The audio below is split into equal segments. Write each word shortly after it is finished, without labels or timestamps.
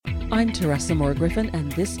I'm Teresa Moore Griffin, and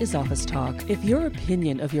this is Office Talk. If your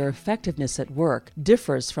opinion of your effectiveness at work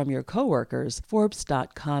differs from your coworkers,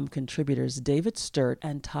 Forbes.com contributors David Sturt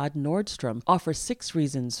and Todd Nordstrom offer 6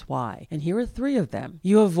 reasons why, and here are 3 of them.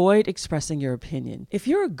 You avoid expressing your opinion. If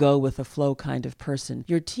you're a go-with-the-flow kind of person,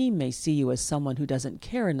 your team may see you as someone who doesn't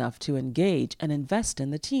care enough to engage and invest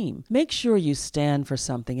in the team. Make sure you stand for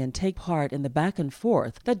something and take part in the back and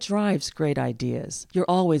forth that drives great ideas. You're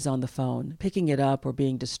always on the phone, picking it up or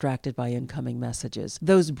being distracted by incoming messages.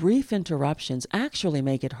 Those brief interruptions actually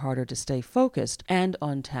make it harder to stay focused and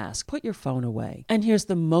on task. Put your phone away. And here's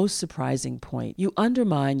the most surprising point. You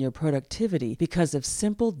undermine your productivity because of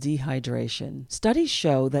simple dehydration. Studies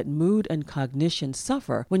show that mood and cognition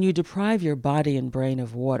suffer when you deprive your body and brain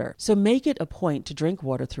of water. So make it a point to drink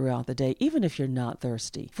water throughout the day, even if you're not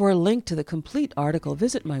thirsty. For a link to the complete article,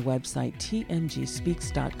 visit my website,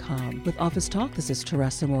 tmgspeaks.com. With Office Talk, this is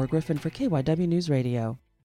Teresa Moore Griffin for KYW News Radio.